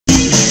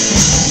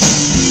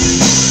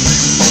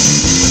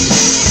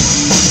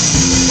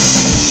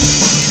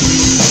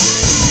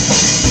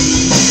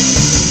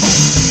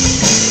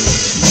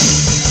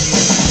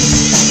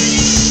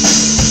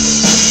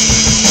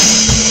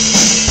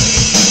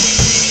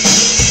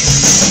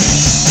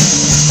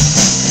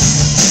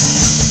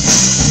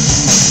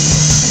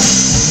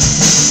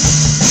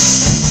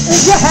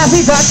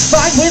happy, that's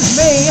fine with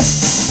me.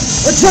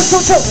 Just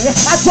don't tell me,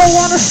 I don't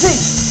wanna see.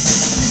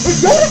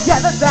 If you're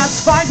together,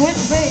 that's fine with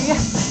me.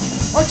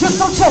 Just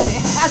don't tell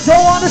me, I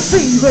don't wanna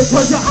see.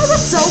 Because you're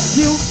always so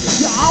cute,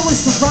 you're always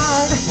so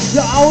fine,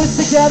 you're always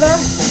together,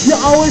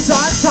 you're always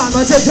on time.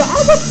 I said you're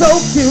always so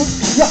cute,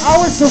 you're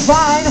always so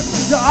fine,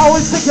 you're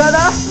always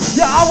together,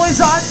 you're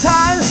always on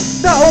time.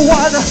 No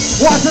one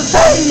wants to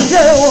see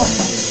you.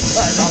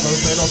 And all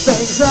those little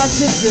things that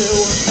you do,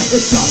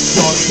 it's just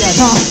you're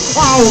together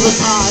all the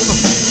time.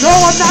 No,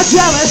 I'm not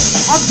jealous,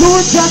 I'm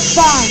doing just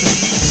fine.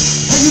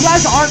 And you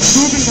guys aren't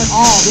moving at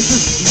all. This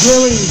is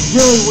really,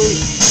 really weak.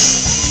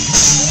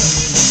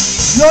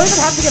 You don't even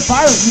have to get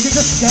violent, you can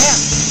just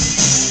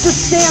dance.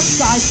 Just dance,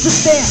 guys,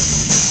 just dance.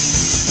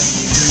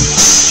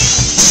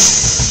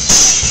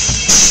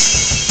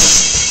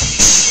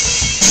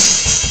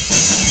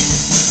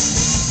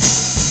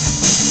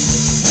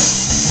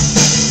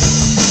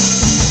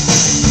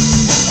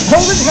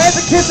 Holding hands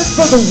and kissing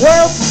for the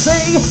world to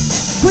see.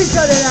 Please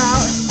cut it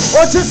out,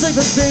 or just leave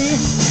it be.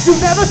 You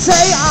never say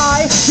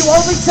I, you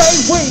only say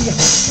we.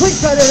 Please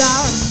cut it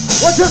out,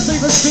 or just leave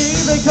it be.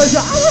 Because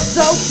you're always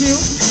so cute,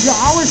 you're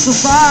always so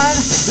fine,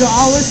 you're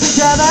always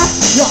together,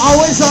 you're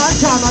always on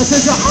time. I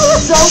said you're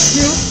always so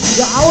cute,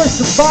 you're always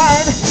so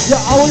fine,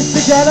 you're always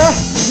together,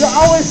 you're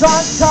always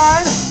on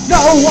time. No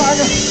one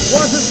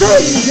wants to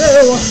see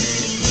you.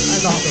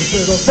 And all those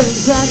little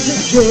things that you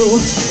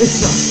do, it's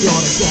just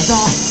you're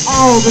together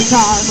all the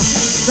time.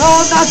 No,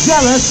 I'm not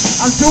jealous,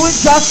 I'm doing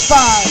just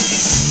fine.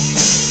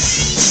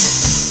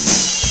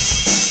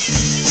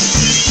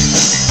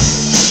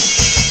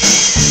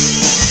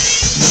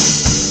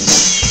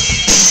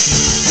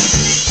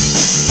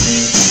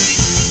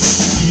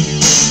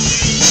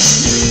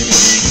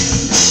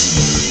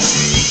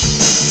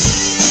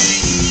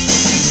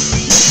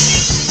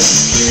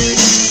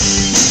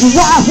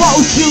 Why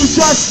won't you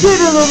just give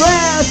it a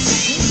rest?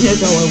 You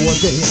know it would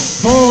be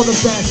for the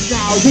best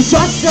now. You're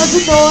just as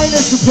annoying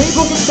as the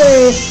people can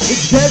be.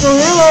 It's getting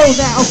real old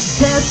now,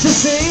 can't you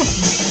see?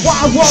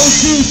 Why won't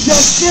you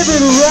just give it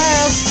a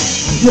rest?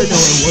 You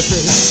know it would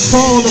be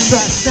for the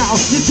best now.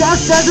 You're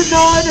just as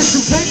annoying as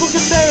the people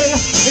can be.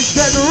 It's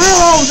getting real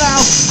old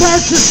now,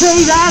 can't you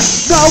see that?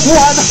 No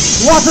one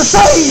wants to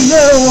see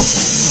you.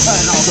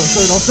 And all those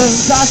little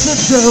things that you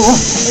do,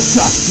 it's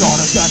just you're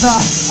together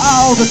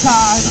all the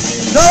time.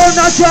 No, I'm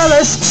not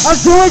jealous, I'm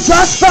doing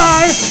just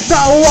fine.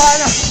 No one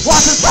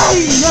wants to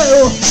see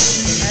you.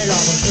 And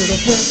all those little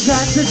things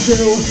that you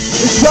do,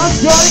 it's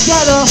just you're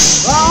together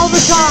all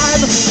the time.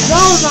 No,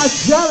 I'm not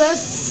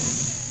jealous.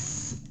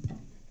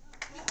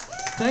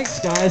 Thanks,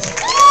 guys.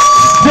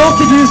 Still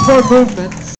could use more movement.